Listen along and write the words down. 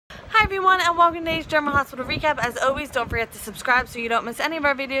Hi everyone, and welcome to today's German Hospital Recap. As always, don't forget to subscribe so you don't miss any of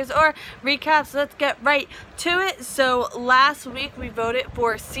our videos or recaps. So let's get right to it. So last week we voted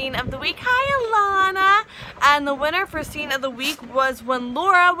for Scene of the Week. Hi Alana! And the winner for Scene of the Week was when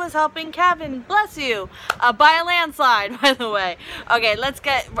Laura was helping Kevin, bless you, by a landslide, by the way. Okay, let's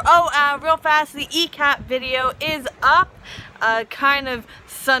get, real fast, the ECAP video is up. Kind of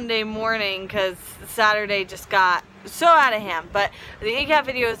Sunday morning because Saturday just got so out of hand, but the ECAP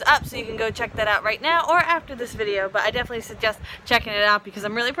video is up, so you can go check that out right now or after this video. But I definitely suggest checking it out because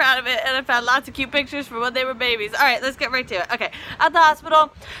I'm really proud of it, and I found lots of cute pictures from when they were babies. Alright, let's get right to it. Okay, at the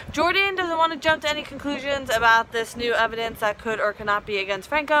hospital, Jordan doesn't want to jump to any conclusions about this new evidence that could or could not be against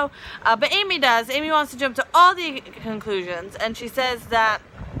Franco, but Amy does. Amy wants to jump to all the conclusions, and she says that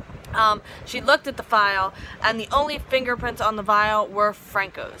she looked at the file, and the only fingerprints on the vial were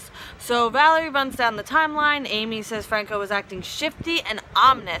Franco's. So Valerie runs down the timeline. Amy says Franco was acting shifty and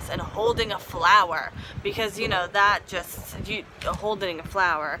ominous and holding a flower, because, you know, that just, holding a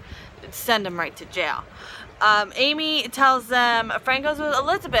flower, send him right to jail. Amy tells them Franco's with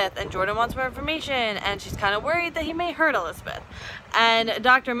Elizabeth, and Jordan wants more information, and she's kind of worried that he may hurt Elizabeth. And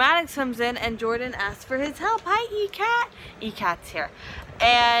Dr. Maddox comes in, and Jordan asks for his help. Hi, ECAT. ECAT's here.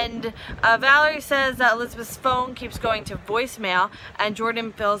 And Valerie says that Elizabeth's phone keeps going to voicemail, and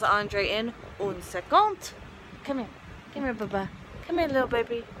Jordan fills Andre in. Un second. Come here. Come here, Bubba. Come here, little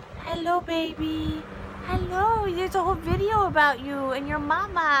baby. Hello, baby. Hello. There's a whole video about you and your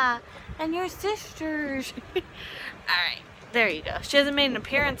mama and your sisters. Alright, there you go. She hasn't made an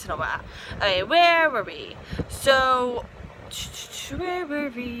appearance in a while. Okay, where were we? So, where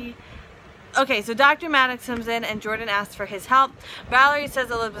were we? Okay, so Dr. Maddox comes in, and Jordan asks for his help. Valerie says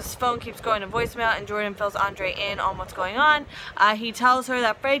Elizabeth's phone keeps going to voicemail, and Jordan fills Andre in on what's going on. He tells her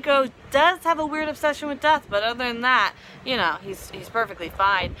that Franco does have a weird obsession with death, but other than that, you know, he's perfectly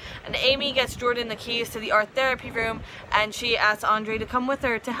fine. And Amy gets Jordan the keys to the art therapy room, and she asks Andre to come with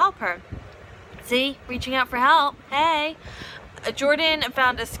her to help her. See? Reaching out for help. Hey! Jordan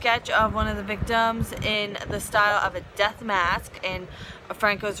found a sketch of one of the victims in the style of a death mask in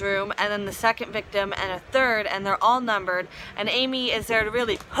Franco's room, and then the second victim and a third, and they're all numbered, and Amy is there to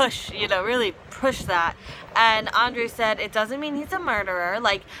really push, you know, really push that. And Andre said it doesn't mean he's a murderer,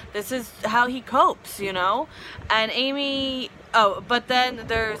 like, this is how he copes, you know. And Amy, but then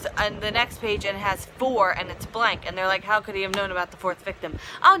there's the next page, and it has 4 and it's blank, and they're like, how could he have known about the 4th victim?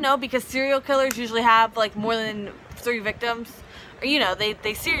 Oh no, because serial killers usually have like more than 3 victims. You know,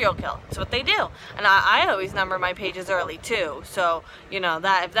 they serial kill. That's what they do. And I always number my pages early too. So, you know,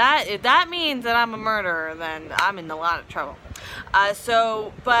 if that means that I'm a murderer, then I'm in a lot of trouble.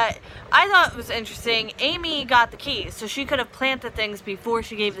 But I thought it was interesting. Amy got the keys, so she could have planted things before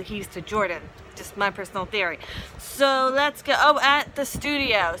she gave the keys to Jordan. Just my personal theory. So let's go. Oh, at the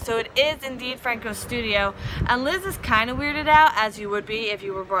studio. So it is indeed Franco's studio, and Liz is kind of weirded out, as you would be if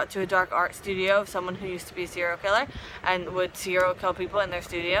you were brought to a dark art studio of someone who used to be a serial killer and would serial kill people in their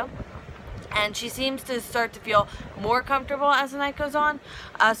studio. And she seems to start to feel more comfortable as the night goes on.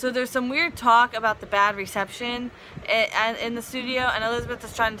 So there's some weird talk about the bad reception in the studio, and Elizabeth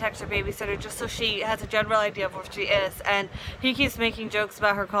is trying to text her babysitter just so she has a general idea of where she is, and he keeps making jokes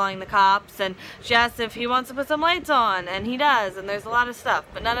about her calling the cops, and she asks if he wants to put some lights on, and he does, and there's a lot of stuff,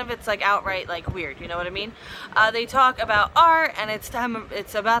 but none of it's like outright like weird, you know what I mean? They talk about art, and it's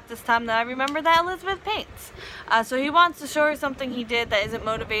about this time that I remember that Elizabeth paints. So he wants to show her something he did that isn't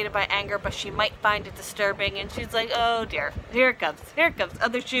motivated by anger, but she might find it disturbing, and she's like, oh dear, here it comes,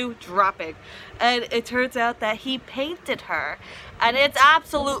 other shoe dropping. And it turns out that he painted her, and it's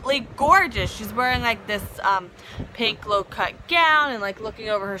absolutely gorgeous. She's wearing like this pink low-cut gown and like looking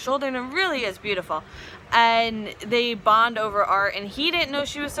over her shoulder, and it really is beautiful. And they bond over art, and he didn't know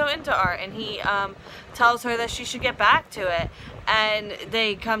she was so into art, and he tells her that she should get back to it, and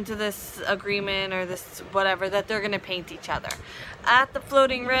they come to this agreement, or this whatever, that they're gonna paint each other. At the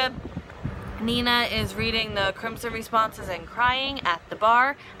floating rib, Nina is reading the Crimson responses and crying at the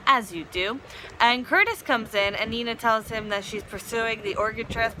bar, as you do. And Curtis comes in, and Nina tells him that she's pursuing the organ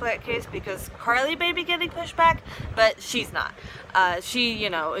transplant case because Carly may be getting pushed back, but she's not. She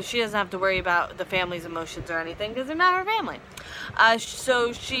doesn't have to worry about the family's emotions or anything because they're not her family.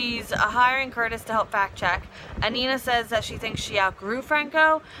 So she's hiring Curtis to help fact check, and Nina says that she thinks she outgrew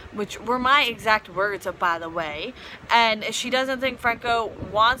Franco, which were my exact words, by the way, and she doesn't think Franco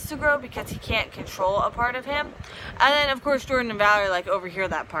wants to grow because he can't control a part of him. And then of course Jordan and Valerie like overhear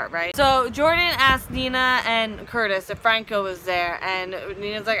that part, right? So Jordan asked Nina and Curtis if Franco was there, and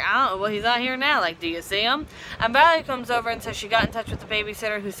Nina's like, I don't know, well, he's not here now, like, do you see him? And Valerie comes over and says she got in touch with the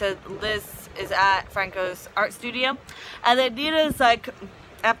babysitter who said Liz is at Franco's art studio, and then Nina's like,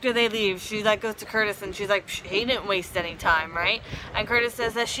 after they leave, she like goes to Curtis and she's like, he didn't waste any time, right? And Curtis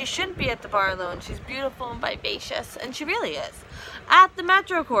says that she shouldn't be at the bar alone. She's beautiful and vivacious, and she really is. At the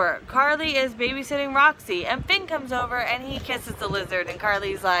Metro Court, Carly is babysitting Roxy, and Finn comes over and he kisses the lizard, and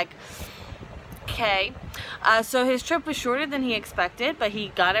Carly's like, okay. So his trip was shorter than he expected, but he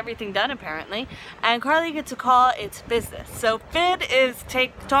got everything done apparently. And Carly gets a call, it's business. So Finn is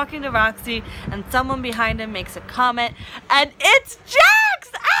talking to Roxy, and someone behind him makes a comment, and it's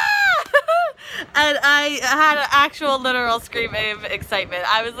JAX! Ah! And I had an actual literal scream of excitement.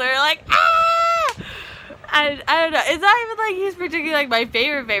 I was literally like, ah! And I don't know, it's not even like he's particularly like my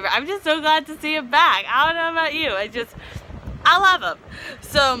favorite. I'm just so glad to see him back. I don't know about you. I love him.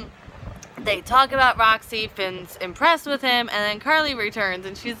 So they talk about Roxy, Finn's impressed with him, and then Carly returns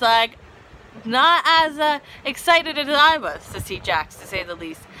and she's like, not as excited as I was to see JAX, to say the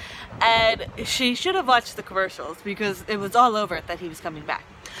least. And she should have watched the commercials because it was all over that he was coming back.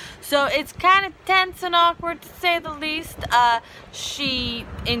 So it's kind of tense and awkward to say the least. She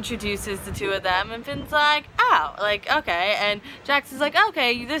introduces the two of them and Finn's like, oh, like, okay. And JAX is like,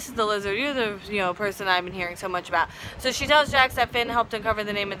 okay, this is the lizard. You're the, person I've been hearing so much about. So she tells JAX that Finn helped uncover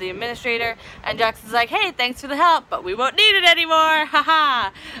the name of the administrator. And JAX is like, hey, thanks for the help, but we won't need it anymore.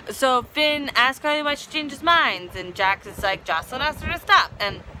 Haha. So Finn asks Carly why she changed his mind. And JAX is like, Jocelyn asked her to stop.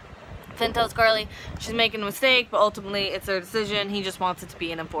 And Finn tells Carly she's making a mistake, but ultimately it's their decision. He just wants it to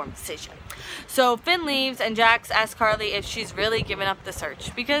be an informed decision. So Finn leaves and JAX asks Carly if she's really given up the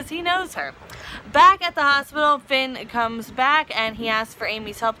search because he knows her. Back at the hospital, Finn comes back and he asks for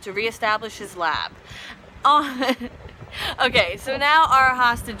Amy's help to reestablish his lab. Okay, so now our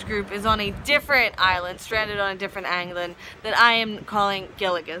hostage group is on a different island, stranded on a different island that I am calling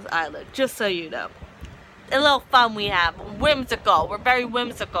Gilligan's Island, just so you know. A little fun we have. Whimsical. We're very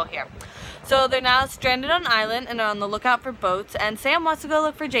whimsical here. So they're now stranded on an island and are on the lookout for boats, and Sam wants to go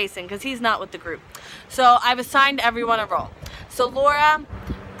look for Jason because he's not with the group. So I've assigned everyone a role. So Laura,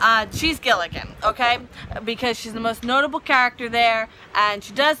 she's Gilligan, okay? Because she's the most notable character there, and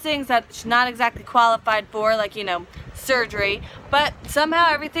she does things that she's not exactly qualified for, like, surgery, but somehow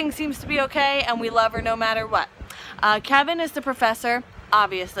everything seems to be okay and we love her no matter what. Kevin is the professor.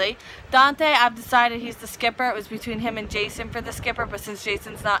 Obviously. Dante, I've decided he's the skipper. It was between him and Jason for the skipper, but since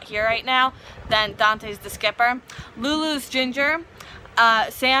Jason's not here right now, then Dante's the skipper. Lulu's Ginger.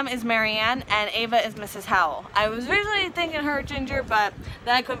 Sam is Marianne, and Ava is Mrs. Howell. I was originally thinking her Ginger, but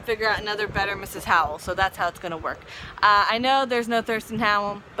then I couldn't figure out another better Mrs. Howell, so that's how it's going to work. I know there's no Thurston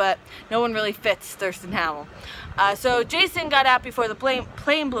Howell, but no one really fits Thurston Howell. So Jason got out before the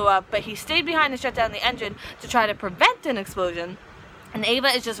plane blew up, but he stayed behind to shut down the engine to try to prevent an explosion. And Ava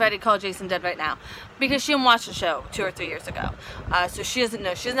is just ready to call Jason dead right now because she didn't watch the show 2 or 3 years ago. So she doesn't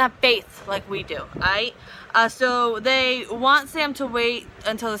know. She doesn't have faith like we do, alright? So they want Sam to wait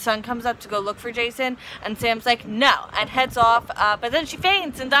until the sun comes up to go look for Jason. And Sam's like, no, and heads off. But then she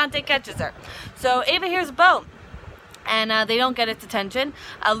faints and Dante catches her. So Ava hears a boat. And they don't get its attention.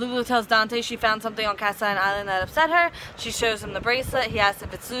 Lulu tells Dante she found something on Cassie Island that upset her. She shows him the bracelet. He asks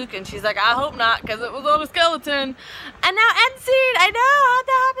if it's Luke, and she's like, I hope not, because it was on a skeleton. And now end scene! I know! How'd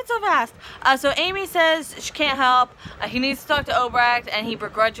that happen so fast? So Amy says she can't help. He needs to talk to Obrecht, and he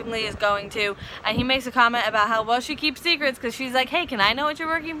begrudgingly is going to. And he makes a comment about how well she keeps secrets, because she's like, hey, can I know what you're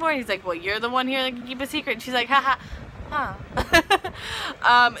working for? And he's like, well, you're the one here that can keep a secret. And she's like, haha. Huh.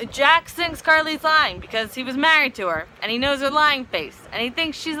 JAX thinks Carly's lying because he was married to her and he knows her lying face and he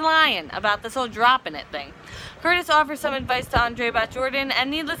thinks she's lying about this whole dropping it thing. Curtis offers some advice to Andre about Jordan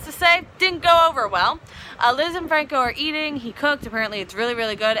and needless to say, didn't go over well. Liz and Franco are eating. He cooked. Apparently it's really,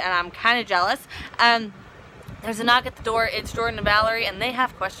 really good and I'm kind of jealous. There's a knock at the door. It's Jordan and Valerie, and they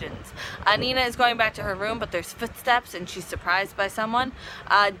have questions. Nina is going back to her room, but there's footsteps, and she's surprised by someone.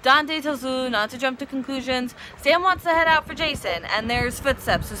 Dante tells Lulu not to jump to conclusions. Sam wants to head out for Jason, and there's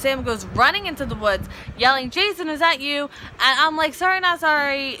footsteps. So Sam goes running into the woods, yelling, Jason, is that you? And I'm like, sorry, not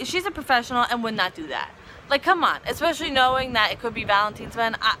sorry. She's a professional and would not do that. Like, come on. Especially knowing that it could be Valentine's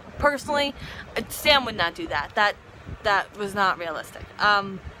Man. Personally, Sam would not do that. That was not realistic.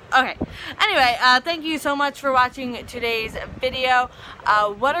 Okay, anyway, thank you so much for watching today's video.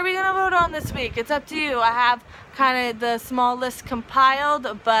 What are we going to vote on this week? It's up to you. I have kind of the small list compiled,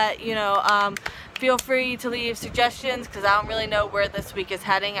 but, feel free to leave suggestions because I don't really know where this week is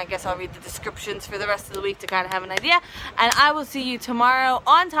heading. I guess I'll read the descriptions for the rest of the week to kind of have an idea. And I will see you tomorrow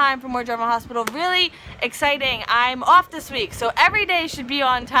on time for more Drama Hospital. Really exciting. I'm off this week, so every day should be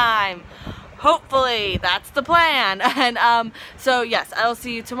on time. Hopefully, that's the plan. And so yes, I will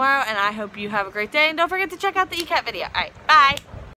see you tomorrow, and I hope you have a great day. And don't forget to check out the ECAT video. All right, bye.